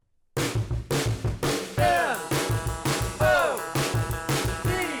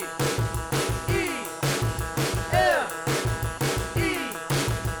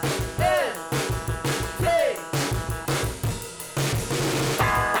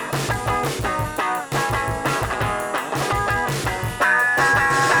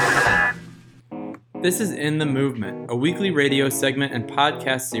This is In the Movement, a weekly radio segment and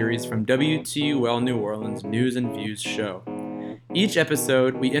podcast series from WTUL New Orleans News and Views show. Each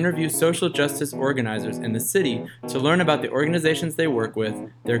episode, we interview social justice organizers in the city to learn about the organizations they work with,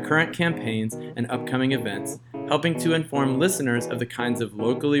 their current campaigns, and upcoming events, helping to inform listeners of the kinds of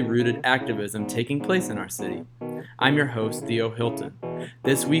locally rooted activism taking place in our city. I'm your host, Theo Hilton.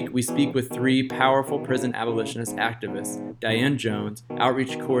 This week, we speak with three powerful prison abolitionist activists: Diane Jones,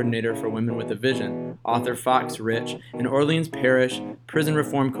 Outreach Coordinator for Women with a Vision, author Fox Rich, and Orleans Parish Prison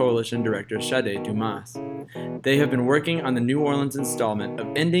Reform Coalition Director Sade Dumas. They have been working on the New Orleans installment of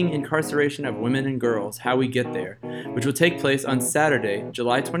Ending Incarceration of Women and Girls, How We Get There, which will take place on Saturday,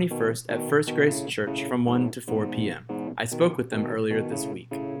 July 21st at First Grace Church from 1 to 4 p.m. I spoke with them earlier this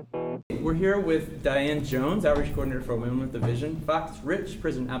week. We're here with Diane Jones, Outreach Coordinator for Women with a Vision, Fox Rich,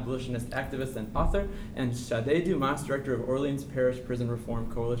 prison abolitionist activist and author, and Sade Dumas, Director of Orleans Parish Prison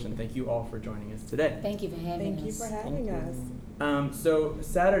Reform Coalition. Thank you all for joining us today. Thank you for having us. Thank you for having us. So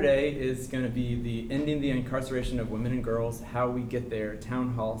Saturday is going to be the Ending the Incarceration of Women and Girls, How We Get There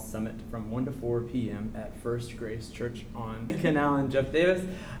Town Hall Summit from 1 to 4 p.m. at First Grace Church on Canal and Jeff Davis.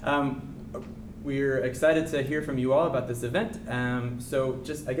 We're excited to hear from you all about this event. So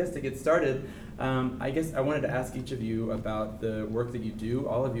just, I guess, to get started, I wanted to ask each of you about the work that you do.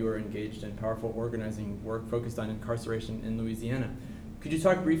 All of you are engaged in powerful organizing work focused on incarceration in Louisiana. Could you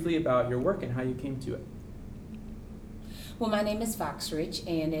talk briefly about your work and how you came to it? Well, my name is Fox Rich,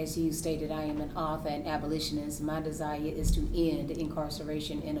 and as you stated, I am an author and abolitionist. My desire is to end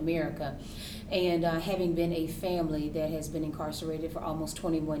incarceration in America. And having been a family that has been incarcerated for almost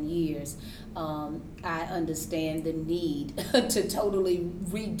 21 years, I understand the need to totally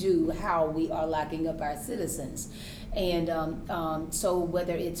redo how we are locking up our citizens. And so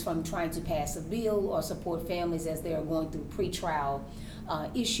whether it's from trying to pass a bill or support families as they are going through pretrial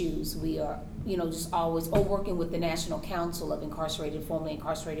issues, we are just always working with the National Council of Incarcerated, Formerly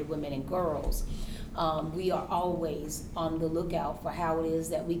Incarcerated Women and Girls. We are always on the lookout for how it is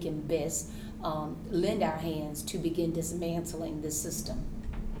that we can best lend our hands to begin dismantling this system.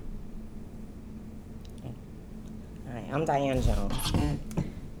 Hi, I'm Diane Jones.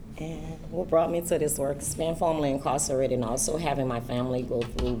 And what brought me to this work is being formerly incarcerated and also having my family go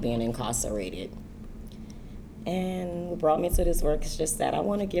through being incarcerated. And what brought me to this work is just that I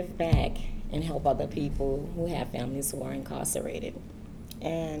want to give back and help other people who have families who are incarcerated.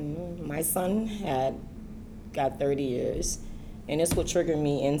 And my son got 30 years, and this would trigger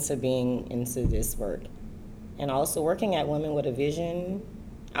me into being into this work. And also working at Women with a Vision,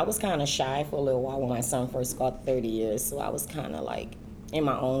 I was kind of shy for a little while when my son first got 30 years, so I was kind of like in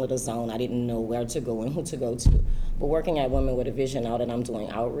my own little zone. I didn't know where to go and who to go to. But working at Women with a Vision, now that I'm doing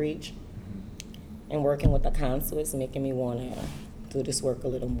outreach and working with the council, is making me want to do this work a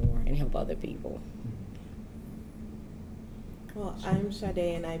little more and help other people. Well, I'm Sade,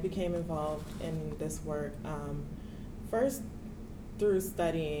 and I became involved in this work first through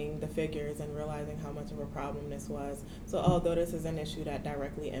studying the figures and realizing how much of a problem this was. So although this is an issue that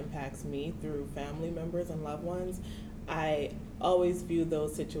directly impacts me through family members and loved ones, I always viewed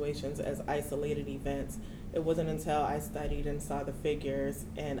those situations as isolated events. It wasn't until I studied and saw the figures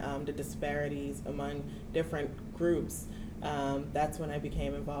and the disparities among different groups, that's when I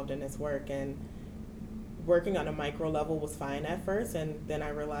became involved in this work. And working on a micro level was fine at first, and then I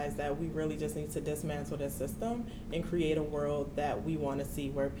realized that we really just need to dismantle this system and create a world that we want to see,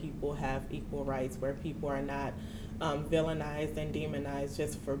 where people have equal rights, where people are not villainized and demonized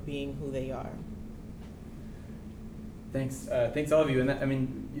just for being who they are. Thanks all of you.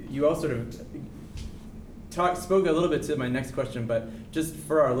 And you all sort of spoke a little bit to my next question, but just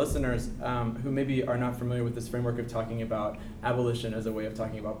for our listeners who maybe are not familiar with this framework of talking about abolition as a way of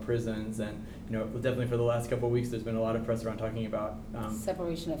talking about prisons, and definitely for the last couple of weeks there's been a lot of press around talking about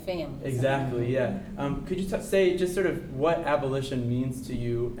separation of families. Exactly, yeah. Could you say just sort of what abolition means to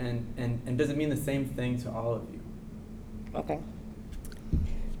you, and does it mean the same thing to all of you? Okay.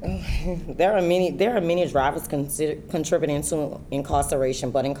 There are many drivers contributing to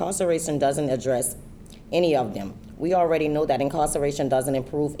incarceration, but incarceration doesn't address any of them. We already know that incarceration doesn't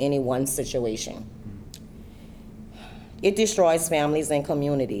improve any one situation. It destroys families and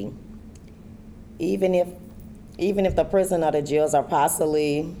community. Even if the prison or the jails are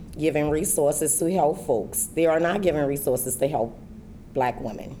possibly giving resources to help folks, they are not giving resources to help Black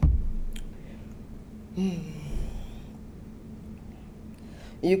women.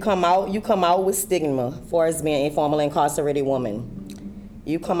 You come out with stigma for as being a formerly incarcerated woman.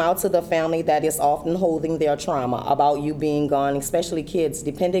 You come out to the family that is often holding their trauma about you being gone, especially kids,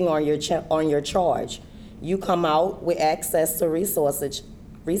 depending on your charge. You come out with access to resources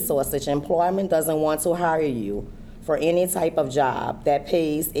resources. Employment doesn't want to hire you for any type of job that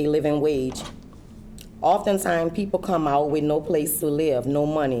pays a living wage. Oftentimes, people come out with no place to live, no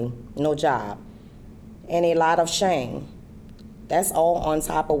money, no job, and a lot of shame. That's all on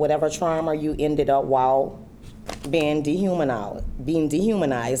top of whatever trauma you ended up while being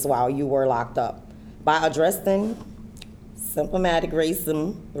dehumanized while you were locked up. By addressing symptomatic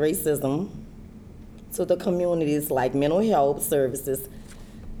racism to the communities like mental health services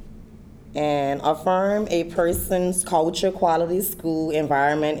and affirm a person's culture, quality school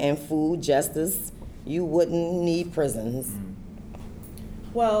environment, and food justice, you wouldn't need prisons.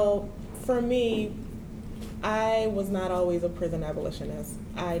 Well, for me, I was not always a prison abolitionist.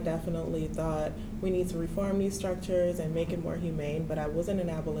 I definitely thought we need to reform these structures and make it more humane, but I wasn't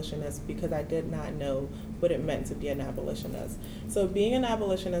an abolitionist because I did not know what it meant to be an abolitionist. So being an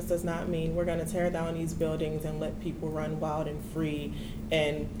abolitionist does not mean we're going to tear down these buildings and let people run wild and free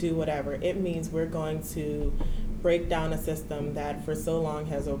and do whatever. It means we're going to break down a system that for so long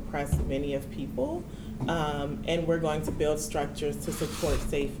has oppressed many of people. And we're going to build structures to support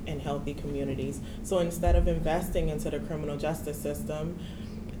safe and healthy communities. So instead of investing into the criminal justice system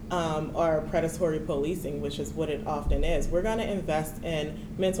or predatory policing, which is what it often is, we're going to invest in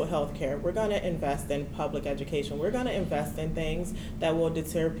mental health care. We're going to invest in public education. We're going to invest in things that will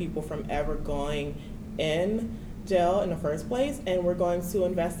deter people from ever going in jail in the first place, and we're going to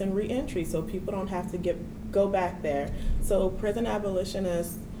invest in reentry so people don't have to go back there. So prison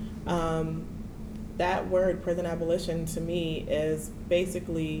abolitionists, that word, prison abolition, to me is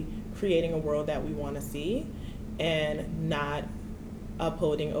basically creating a world that we want to see and not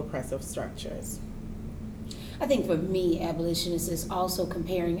upholding oppressive structures. I think for me, abolitionists is also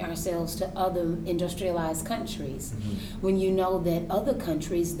comparing ourselves to other industrialized countries. When you know that other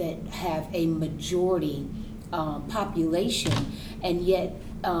countries that have a majority population, and yet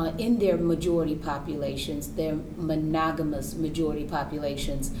in their majority populations, their monogamous majority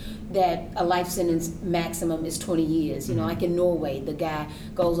populations, that a life sentence maximum is 20 years. You know, like in Norway, the guy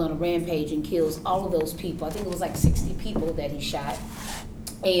goes on a rampage and kills all of those people. I think it was like 60 people that he shot.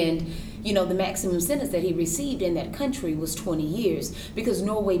 And, you know, the maximum sentence that he received in that country was 20 years because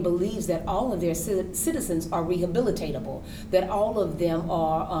Norway believes that all of their citizens are rehabilitatable, that all of them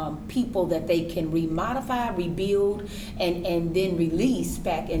are people that they can remodify, rebuild, and then release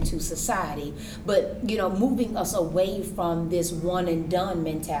back into society. But, you know, moving us away from this one and done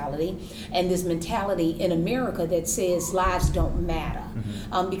mentality and this mentality in America that says lives don't matter.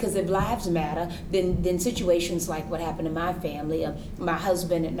 Because if lives matter, then situations like what happened in my family, my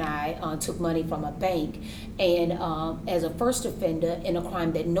husband and I took money from a bank, and as a first offender in a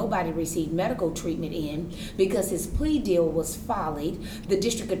crime that nobody received medical treatment in because his plea deal was follied, the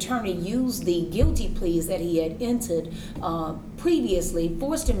district attorney used the guilty pleas that he had entered previously,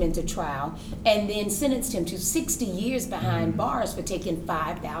 forced him into trial, and then sentenced him to 60 years behind bars for taking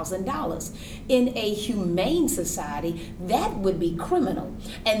 $5,000. In a humane society, that would be criminal.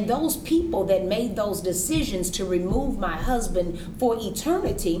 And those people that made those decisions to remove my husband for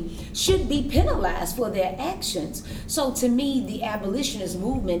eternity should be penalized for their actions. So to me, the abolitionist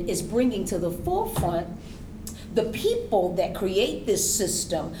movement is bringing to the forefront the people that create this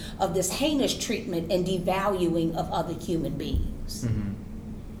system of this heinous treatment and devaluing of other human beings.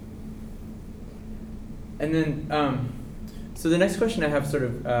 And then, so the next question I have sort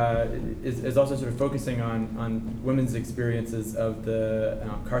of is also sort of focusing on women's experiences of the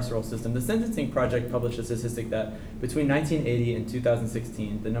carceral system. The Sentencing Project published a statistic that between 1980 and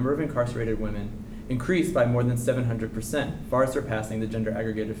 2016, the number of incarcerated women increased by more than 700%, far surpassing the gender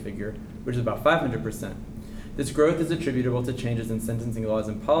aggregated figure, which is about 500%. This growth is attributable to changes in sentencing laws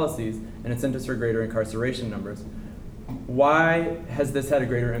and policies and incentives for greater incarceration numbers. Why has this had a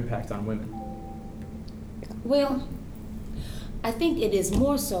greater impact on women? Well, I think it is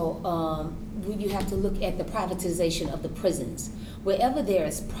more so when you have to look at the privatization of the prisons. Wherever there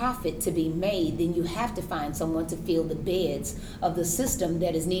is profit to be made, then you have to find someone to fill the beds of the system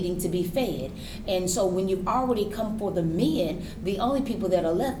that is needing to be fed. And so when you've already come for the men, the only people that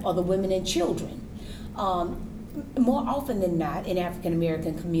are left are the women and children. More often than not, in African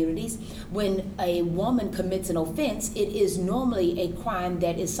American communities, when a woman commits an offense, it is normally a crime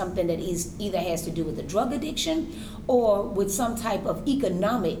that is something that either has to do with a drug addiction or with some type of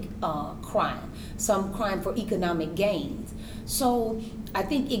economic crime, some crime for economic gains. So I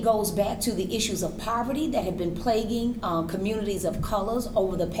think it goes back to the issues of poverty that have been plaguing communities of colors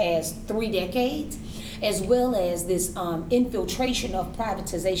over the past 3 decades, as well as this infiltration of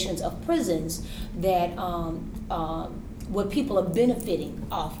privatizations of prisons that where people are benefiting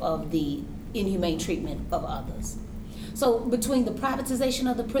off of the inhumane treatment of others. So between the privatization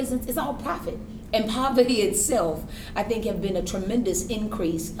of the prisons, it's all profit. And poverty itself, I think, have been a tremendous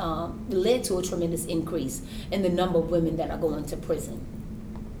increase, led to a tremendous increase in the number of women that are going to prison.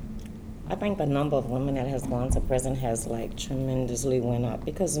 I think the number of women that has gone to prison has like tremendously went up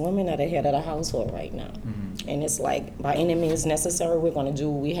because women are the head of the household right now. And it's like, by any means necessary, we're going to do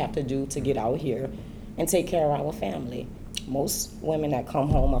what we have to do to get out here and take care of our family. Most women that come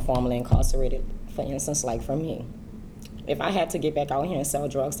home are formerly incarcerated, for instance, like for me. If I had to get back out here and sell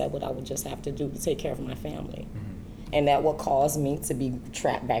drugs, that's what I would just have to do to take care of my family. And that will cause me to be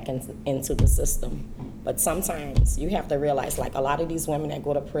trapped back into the system. But sometimes you have to realize, like, a lot of these women that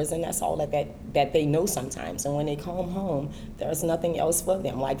go to prison, that's all that they know sometimes. And when they come home, there's nothing else for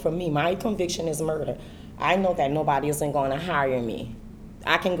them. Like for me, my conviction is murder. I know that nobody isn't going to hire me.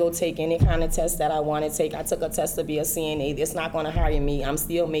 I can go take any kind of test that I want to take. I took a test to be a CNA. It's not going to hire me. I'm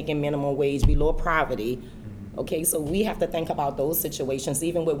still making minimum wage, below poverty. Okay, so we have to think about those situations,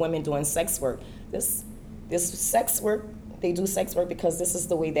 even with women doing sex work. This sex work, they do sex work because this is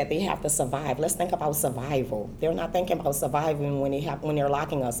the way that they have to survive. Let's think about survival. They're not thinking about surviving when they're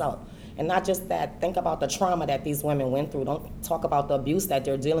locking us up. And not just that, think about the trauma that these women went through. Don't talk about the abuse that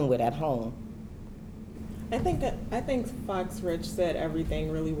they're dealing with at home. I think Fox Rich said everything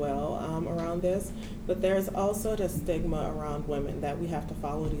really well around this, but there's also the stigma around women that we have to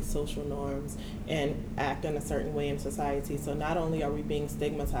follow these social norms and act in a certain way in society. So not only are we being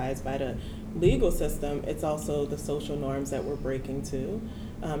stigmatized by the legal system, it's also the social norms that we're breaking too.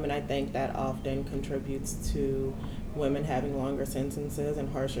 And I think that often contributes to women having longer sentences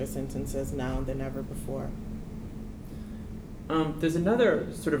and harsher sentences now than ever before. There's another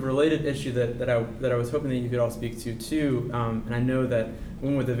sort of related issue that I was hoping that you could all speak to too, and I know that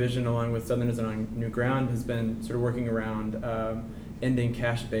Women with a Vision, along with Southerners on New Ground, has been sort of working around ending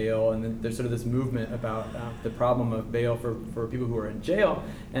cash bail, and then there's sort of this movement about the problem of bail for people who are in jail.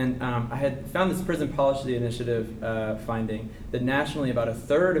 And I had found this Prison Policy Initiative finding that nationally about a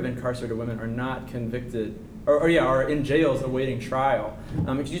third of incarcerated women are not convicted are in jails awaiting trial.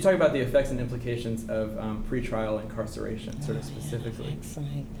 Could you talk about the effects and implications of pretrial incarceration, sort of specifically?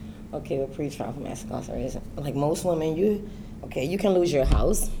 Okay, with pretrial mass incarceration, like most women, you can lose your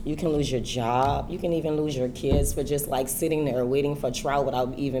house, you can lose your job, you can even lose your kids for just like sitting there waiting for trial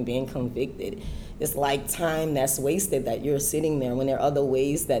without even being convicted. It's like time that's wasted that you're sitting there when there are other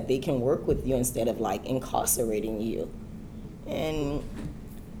ways that they can work with you instead of like incarcerating you. And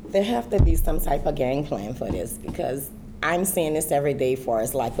there have to be some type of game plan for this, because I'm seeing this every day for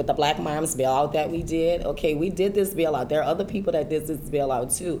us. Like with the Black Moms bailout that we did, okay, we did this bailout. There are other people that did this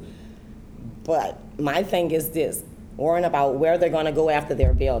bailout too. But my thing is this, worrying about where they're going to go after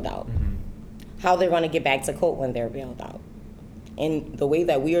they're bailed out, how they're going to get back to court when they're bailed out. And the way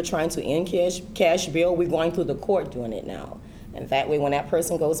that we are trying to end cash bail, we're going through the court doing it now. And that way, when that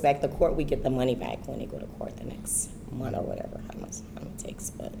person goes back to court, we get the money back when they go to court the next month or whatever, how much time it takes.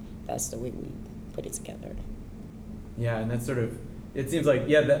 But that's the way we put it together. Yeah, and that's sort of, it seems like,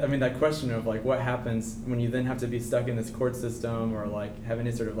 that question of like what happens when you then have to be stuck in this court system or like have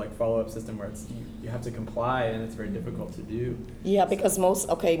any sort of like follow-up system where it's you have to comply and it's very difficult to do. Yeah, because most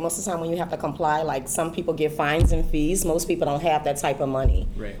of the time when you have to comply, like some people get fines and fees. Most people don't have that type of money.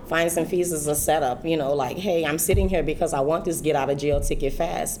 Right. Fines and fees is a setup, like, hey, I'm sitting here because I want this get out of jail ticket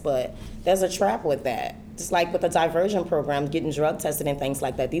fast, but there's a trap with that. Just like with the diversion program, getting drug tested and things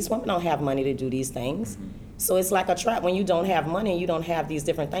like that. These women don't have money to do these things. So it's like a trap. When you don't have money, you don't have these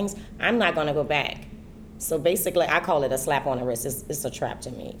different things, I'm not going to go back. So basically, I call it a slap on the wrist. It's a trap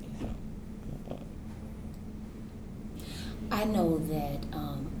to me. I know that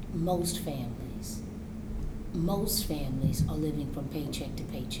most families are living from paycheck to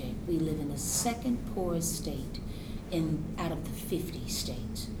paycheck. We live in the second poorest state out of the 50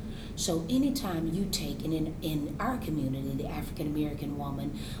 states. So anytime you take, and in our community, the African American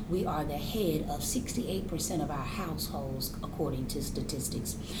woman, we are the head of 68% of our households, according to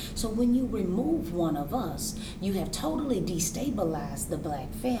statistics. So when you remove one of us, you have totally destabilized the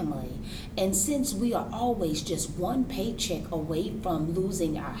Black family. And since we are always just one paycheck away from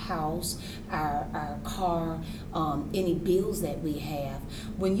losing our house, our car, any bills that we have,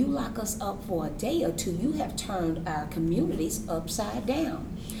 when you lock us up for a day or two, you have turned our communities upside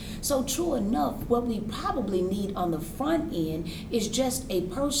down. So true enough, what we probably need on the front end is just a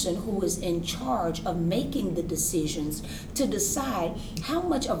person who is in charge of making the decisions to decide how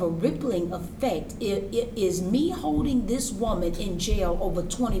much of a rippling effect it is me holding this woman in jail over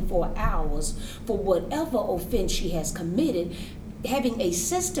 24 hours for whatever offense she has committed. having a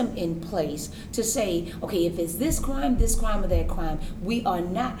system in place to say, okay, if it's this crime, or that crime, we are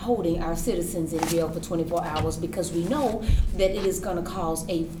not holding our citizens in jail for 24 hours because we know that it is going to cause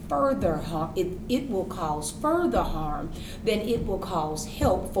a further harm. It will cause further harm than it will cause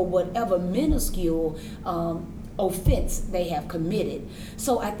help for whatever minuscule offense they have committed.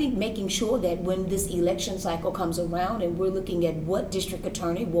 So I think making sure that when this election cycle comes around and we're looking at what district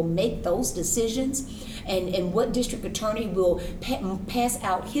attorney will make those decisions and what district attorney will pass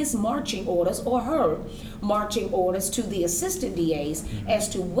out his marching orders or her marching orders to the assistant DAs as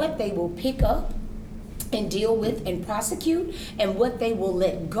to what they will pick up and deal with and prosecute and what they will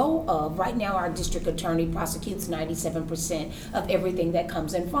let go of. Right now our district attorney prosecutes 97% of everything that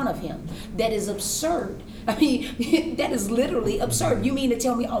comes in front of him. That is absurd. I mean, that is literally absurd. You mean to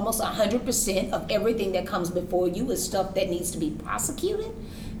tell me almost 100% of everything that comes before you is stuff that needs to be prosecuted?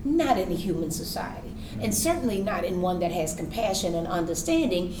 Not in a human society. And certainly not in one that has compassion and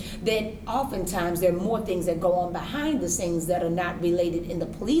understanding that oftentimes there are more things that go on behind the scenes that are not related in the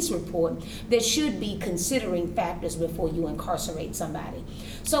police report that should be considering factors before you incarcerate somebody.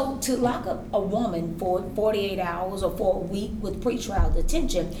 So to lock up a woman for 48 hours or for a week with pretrial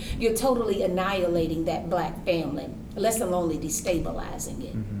detention, you're totally annihilating that black family, less alone destabilizing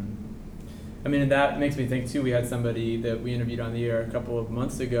it. I mean, and that makes me think too, we had somebody that we interviewed on the air a couple of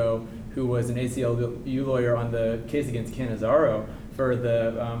months ago who was an ACLU lawyer on the case against Cannizzaro for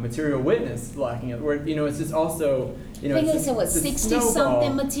the material witness locking up, where, it's just also, I think they said,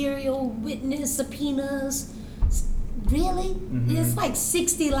 60-something material witness subpoenas? Really? It's like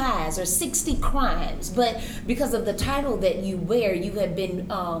 60 lies or 60 crimes, but because of the title that you wear, you have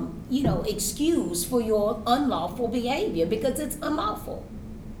been, excused for your unlawful behavior because it's unlawful.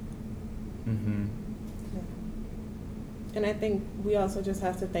 And I think we also just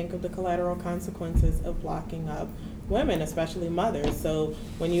have to think of the collateral consequences of locking up women, especially mothers. So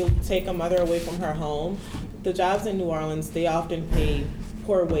when you take a mother away from her home, the jobs in New Orleans, they often pay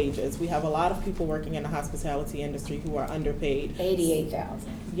poor wages. We have a lot of people working in the hospitality industry who are underpaid. $88,000.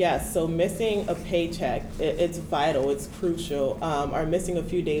 Yes, so missing a paycheck, it's vital, it's crucial, or missing a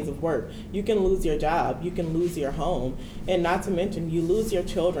few days of work. You can lose your job, you can lose your home, and not to mention you lose your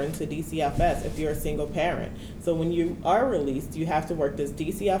children to DCFS if you're a single parent. So when you are released, you have to work this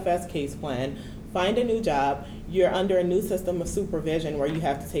DCFS case plan, find a new job. You're under a new system of supervision where you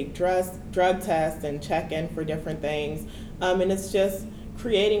have to take drug tests and check in for different things, and it's just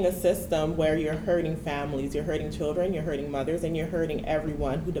creating a system where you're hurting families, you're hurting children, you're hurting mothers, and you're hurting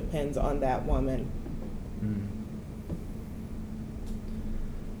everyone who depends on that woman.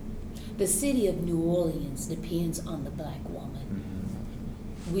 The city of New Orleans depends on the black woman.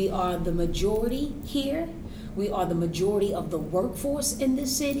 We are the majority here. We are the majority of the workforce in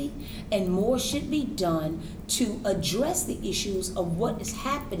this city, and more should be done to address the issues of what is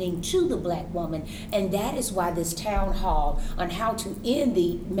happening to the black woman, and that is why this town hall on how to end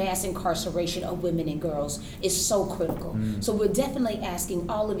the mass incarceration of women and girls is so critical. So we're definitely asking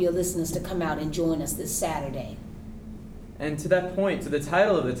all of your listeners to come out and join us this Saturday. And to that point, so the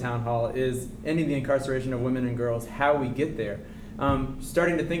title of the town hall is Ending the Incarceration of Women and Girls, How We Get There.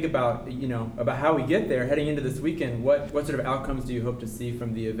 Starting to think about, about how we get there, heading into this weekend, what sort of outcomes do you hope to see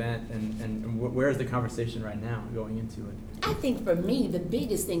from the event, and where is the conversation right now going into it? I think for me, the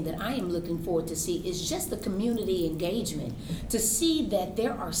biggest thing that I am looking forward to see is just the community engagement, to see that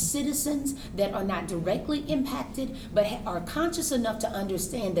there are citizens that are not directly impacted, but are conscious enough to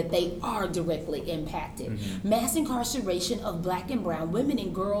understand that they are directly impacted. Mass incarceration of black and brown women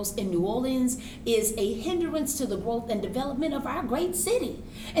and girls in New Orleans is a hindrance to the growth and development of our great city.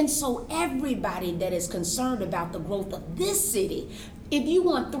 And so everybody that is concerned about the growth of this city, if you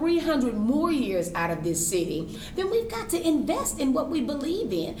want 300 more years out of this city, then we've got to invest in what we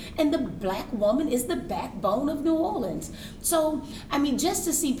believe in. And the black woman is the backbone of New Orleans. So, just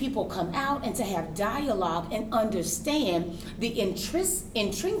to see people come out and to have dialogue and understand the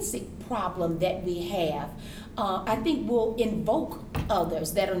intrinsic problem that we have, I think will invoke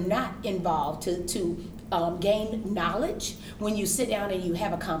others that are not involved to gain knowledge. When you sit down and you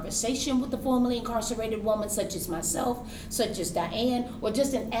have a conversation with a formerly incarcerated woman such as myself, such as Diane, or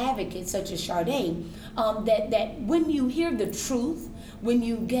just an advocate such as Sade, that when you hear the truth, when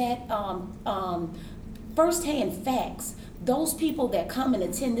you get firsthand facts, those people that come and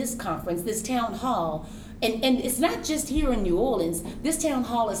attend this conference, this town hall, and it's not just here in New Orleans, this town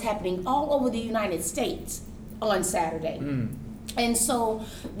hall is happening all over the United States on Saturday. And so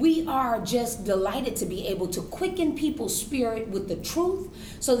we are just delighted to be able to quicken people's spirit with the truth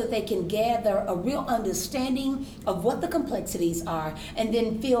so that they can gather a real understanding of what the complexities are and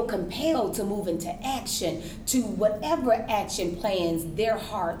then feel compelled to move into action, to whatever action plans their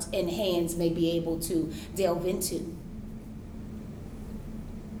hearts and hands may be able to delve into.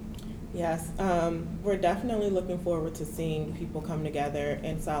 Yes, we're definitely looking forward to seeing people come together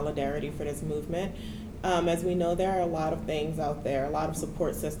in solidarity for this movement. As we know, there are a lot of things out there, a lot of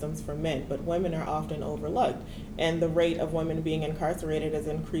support systems for men, but women are often overlooked. And the rate of women being incarcerated is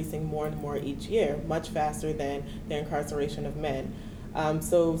increasing more and more each year, much faster than the incarceration of men.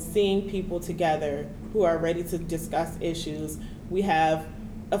 So seeing people together who are ready to discuss issues, we have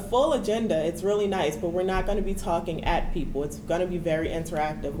a full agenda. It's really nice, but we're not going to be talking at people. It's going to be very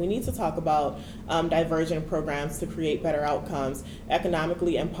interactive. We need to talk about diversion programs to create better outcomes,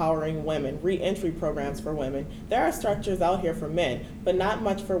 economically empowering women, re-entry programs for women. There are structures out here for men, but not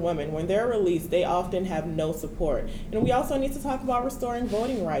much for women. When they're released, they often have no support. And we also need to talk about restoring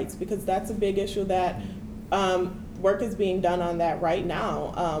voting rights, because that's a big issue that work is being done on that right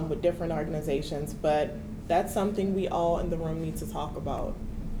now with different organizations, but that's something we all in the room need to talk about.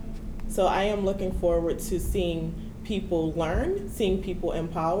 So I am looking forward to seeing people learn, seeing people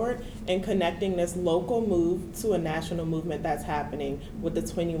empowered, and connecting this local move to a national movement that's happening with the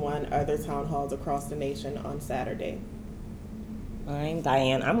 21 other town halls across the nation on Saturday. I'm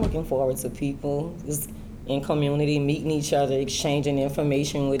Diane. I'm looking forward to people just in community, meeting each other, exchanging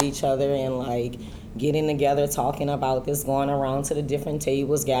information with each other, and like getting together, talking about this, going around to the different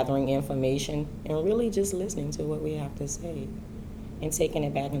tables, gathering information, and really just listening to what we have to say and taking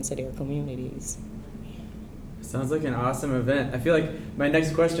it back into their communities. Sounds like an awesome event. I feel like my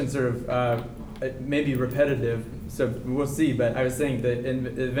next question sort of may be repetitive, so we'll see, but I was saying that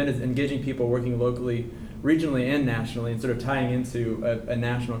the event is engaging people working locally, regionally, and nationally, and sort of tying into a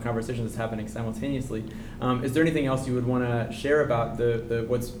national conversation that's happening simultaneously. Is there anything else you would want to share about the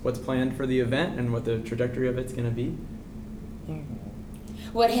what's planned for the event and what the trajectory of it's going to be?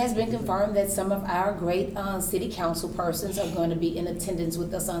 Well, it has been confirmed that some of our great city council persons are going to be in attendance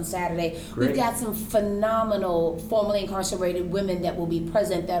with us on Saturday. Great. We've got some phenomenal formerly incarcerated women that will be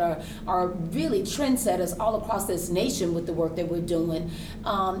present that are really trendsetters all across this nation with the work that we're doing.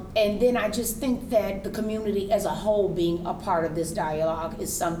 And then I just think that the community as a whole being a part of this dialogue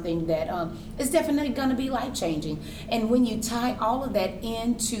is something that is definitely going to be life-changing. And when you tie all of that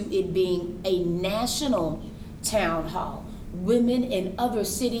into it being a national town hall, women in other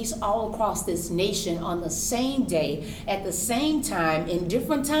cities all across this nation on the same day, at the same time, in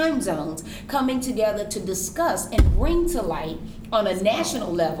different time zones, coming together to discuss and bring to light on a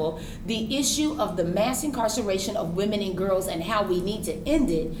national level the issue of the mass incarceration of women and girls and how we need to end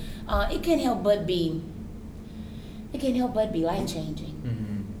it, it can't help but be life-changing.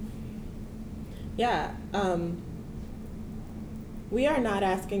 Mm-hmm. Yeah. We are not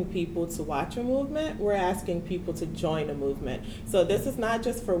asking people to watch a movement, we're asking people to join a movement. So this is not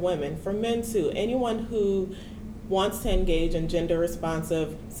just for women, for men too. Anyone who wants to engage in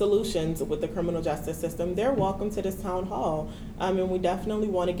gender-responsive solutions with the criminal justice system, they're welcome to this town hall. And we definitely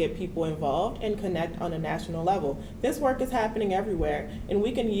want to get people involved and connect on a national level. This work is happening everywhere, and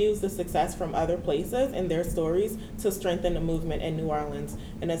we can use the success from other places and their stories to strengthen the movement in New Orleans.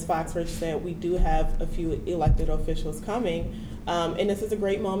 And as Foxridge said, we do have a few elected officials coming. And this is a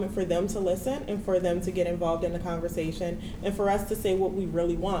great moment for them to listen and for them to get involved in the conversation and for us to say what we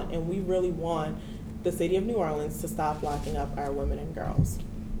really want. And we really want the city of New Orleans to stop locking up our women and girls.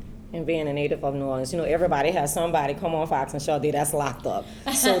 And being a native of New Orleans, everybody has somebody, come on Fox and Sade, that's locked up.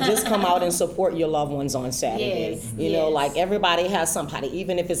 So just come out and support your loved ones on Saturday. Yes, like everybody has somebody,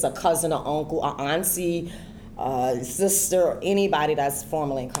 even if it's a cousin or uncle or auntie, sister, anybody that's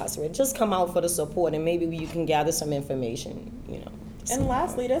formerly incarcerated, just come out for the support and maybe you can gather some information, And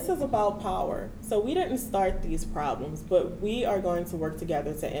lastly, this is about power. So we didn't start these problems, but we are going to work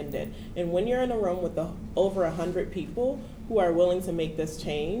together to end it. And when you're in a room with over 100 people who are willing to make this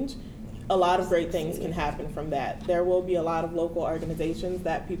change, a lot of great things can happen from that. There will be a lot of local organizations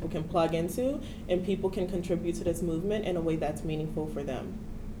that people can plug into, and people can contribute to this movement in a way that's meaningful for them.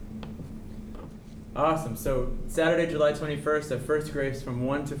 Awesome. So Saturday, July 21st at First Grace from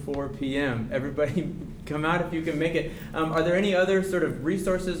 1 to 4 p.m. Everybody come out if you can make it. Are there any other sort of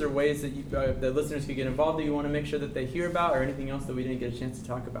resources or ways that that listeners could get involved that you want to make sure that they hear about, or anything else that we didn't get a chance to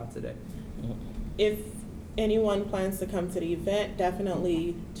talk about today? If anyone plans to come to the event,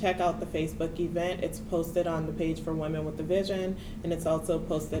 definitely check out the Facebook event. It's posted on the page for Women with a Vision, and it's also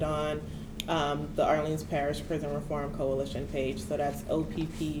posted on the Orleans Parish Prison Reform Coalition page. So that's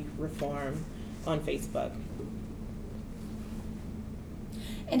OPP Reform on Facebook.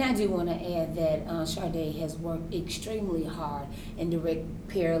 And I do want to add that Sade has worked extremely hard in direct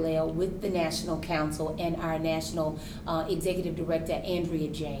parallel with the National Council and our National Executive Director, Andrea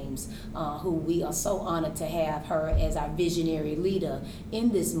James, who we are so honored to have her as our visionary leader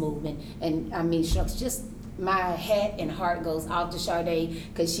in this movement. And I mean, shucks, just my hat and heart goes out to Sade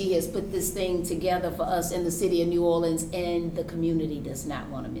because she has put this thing together for us in the city of New Orleans, and the community does not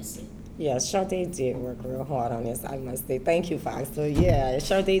want to miss it. Yeah, Sade did work real hard on this, I must say. Thank you, Fox. So yeah,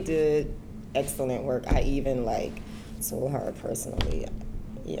 Sade did excellent work. I even told her personally,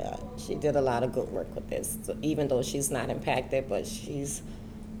 yeah, she did a lot of good work with this. So even though she's not impacted, but she's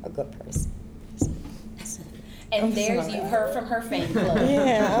a good person. And you've heard from her fan club.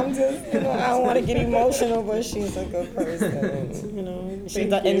 Yeah, I'm just, I don't want to get emotional, but she's a good person.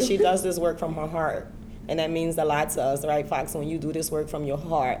 She does this work from her heart. And that means a lot to us, right, Fox? When you do this work from your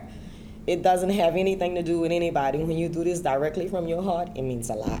heart, it doesn't have anything to do with anybody. When you do this directly from your heart, it means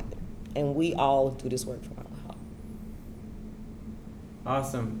a lot. And we all do this work from our heart.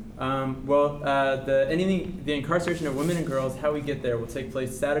 Awesome. The incarceration of women and girls, How We Get There, will take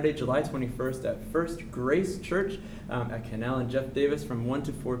place Saturday, July 21st at First Grace Church at Canal and Jeff Davis from 1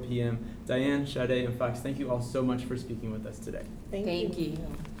 to 4 p.m. Diane, Sade, and Fox, thank you all so much for speaking with us today. Thank you.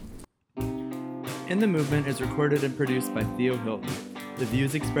 In the Movement is recorded and produced by Theo Hilton. The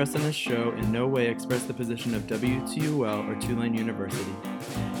views expressed on this show in no way express the position of WTUL or Tulane University.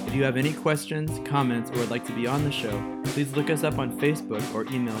 If you have any questions, comments, or would like to be on the show, please look us up on Facebook or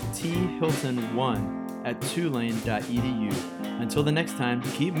email thilton1@tulane.edu. Until the next time,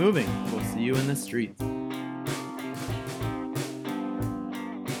 keep moving. We'll see you in the streets.